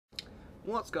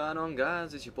What's going on,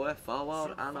 guys? It's your boy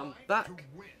Warlord, and I'm back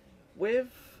with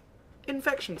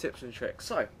infection tips and tricks.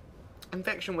 So,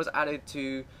 infection was added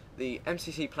to the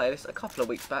MCC playlist a couple of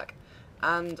weeks back,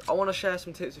 and I want to share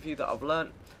some tips with you that I've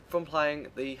learnt from playing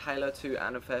the Halo 2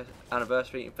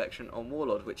 anniversary infection on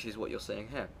Warlord, which is what you're seeing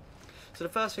here. So the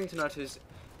first thing to notice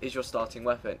is your starting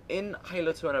weapon. In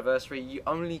Halo 2 Anniversary, you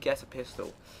only get a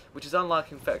pistol, which is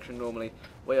unlike infection normally,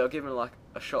 where you're given like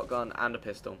a shotgun and a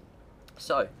pistol.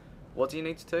 So, what do you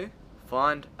need to do?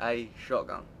 Find a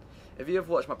shotgun. If you have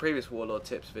watched my previous Warlord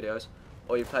tips videos,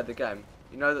 or you've played the game,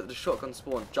 you know that the shotgun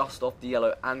spawn just off the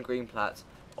yellow and green plats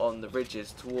on the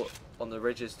ridges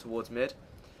towards mid.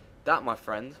 That, my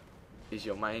friend, is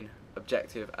your main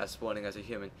objective as spawning as a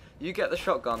human. You get the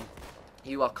shotgun,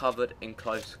 you are covered in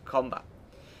close combat.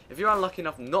 If you're unlucky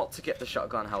enough not to get the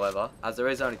shotgun, however, as there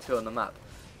is only 2 on the map,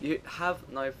 you have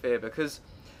no fear, because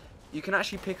you can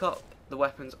actually pick up the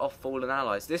weapons off fallen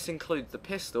allies. This includes the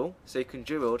pistol, so you can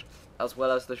dual wield, as well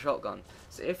as the shotgun.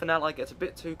 So if an ally gets a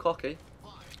bit too cocky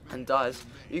and dies,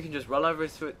 you can just run over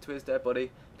to his dead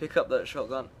body, pick up that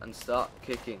shotgun, and start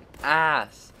kicking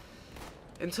ass.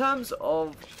 In terms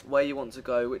of where you want to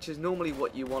go, which is normally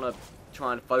what you want to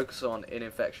try and focus on in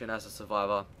infection as a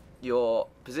survivor, your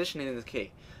positioning is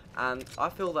key. And I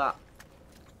feel that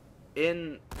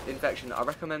in infection, I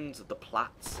recommend the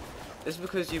plats. This is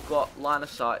because you've got line of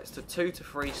sight to 2 to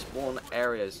 3 spawn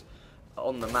areas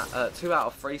on the map, 2 out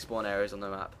of 3 spawn areas on the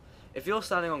map. If you're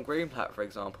standing on green plat, for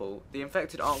example, the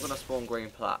infected aren't going to spawn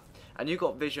green plat, and you've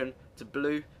got vision to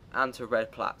blue and to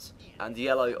red plats, and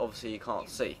yellow obviously you can't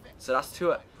see. So that's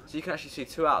 2. So you can actually see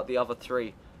 2 out of the other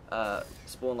 3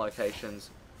 spawn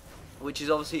locations, which is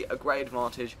obviously a great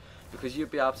advantage, because you'd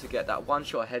be able to get that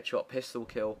one-shot headshot pistol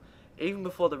kill even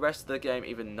before the rest of the game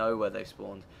even know where they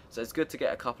spawned. So it's good to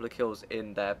get a couple of kills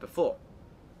in there before.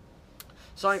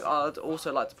 Something I'd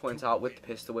also like to point out with the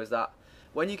pistol is that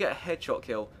when you get a headshot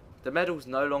kill, the medals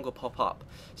no longer pop up,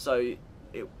 so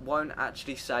it won't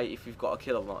actually say if you've got a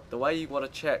kill or not. The way you want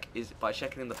to check is by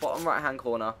checking in the bottom right hand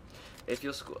corner if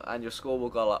your score will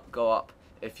go up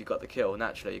if you got the kill.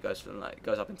 Naturally it goes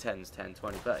up in 10s, 10,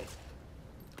 20, 30.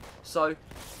 So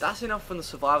that's enough from the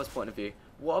survivor's point of view.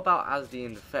 What about as the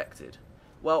infected?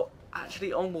 Well,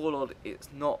 actually on Warlord it's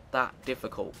not that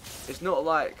difficult. It's not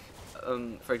like,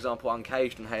 for example,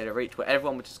 Uncaged and Halo Reach, where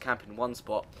everyone would just camp in one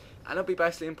spot and it'll be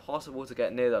basically impossible to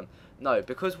get near them. No,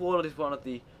 because Warlord is one of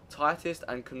the tightest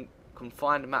and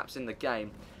confined maps in the game,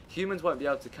 humans won't be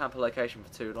able to camp a location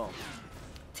for too long.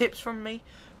 Tips from me: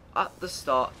 at the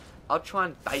start, I'd try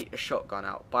and bait a shotgun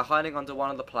out by hiding under one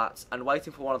of the plats and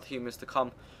waiting for one of the humans to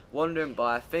come wandering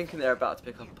by, thinking they're about to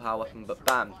pick up a power weapon, but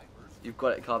bam, you've got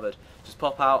it covered. Just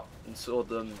pop out and sword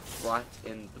them right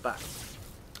in the back.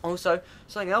 Also,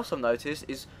 something else I've noticed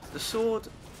is the sword,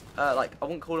 like, I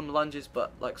wouldn't call them lunges,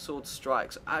 but like sword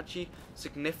strikes, are actually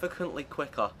significantly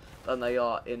quicker than they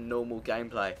are in normal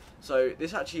gameplay. So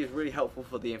this actually is really helpful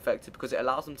for the infected, because it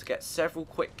allows them to get several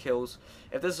quick kills.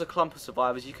 If there's a clump of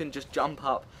survivors, you can just jump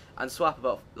up and swap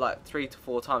about like 3 to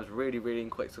 4 times really in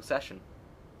quick succession.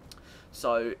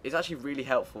 So it's actually really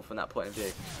helpful from that point of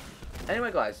view.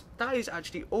 Anyway guys, that is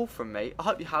actually all from me. I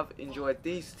hope you have enjoyed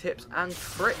these tips and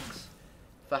tricks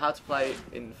for how to play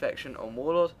infection on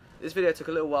Warlord. This video took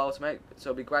a little while to make, so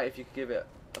it'd be great if you could give it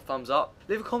a thumbs up.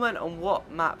 Leave a comment on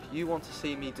what map you want to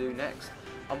see me do next.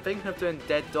 I'm thinking of doing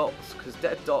Dead Docks, because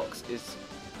Dead Docks is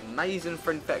amazing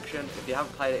for infection. If you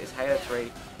haven't played it, it's Halo 3.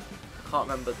 I can't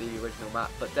remember the original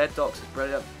map, but Dead Docks is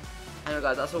brilliant. Anyway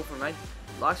guys, that's all from me.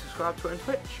 Like, subscribe, Twitter and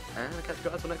Twitch, and I'll catch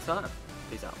you guys all next time.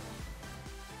 Peace out.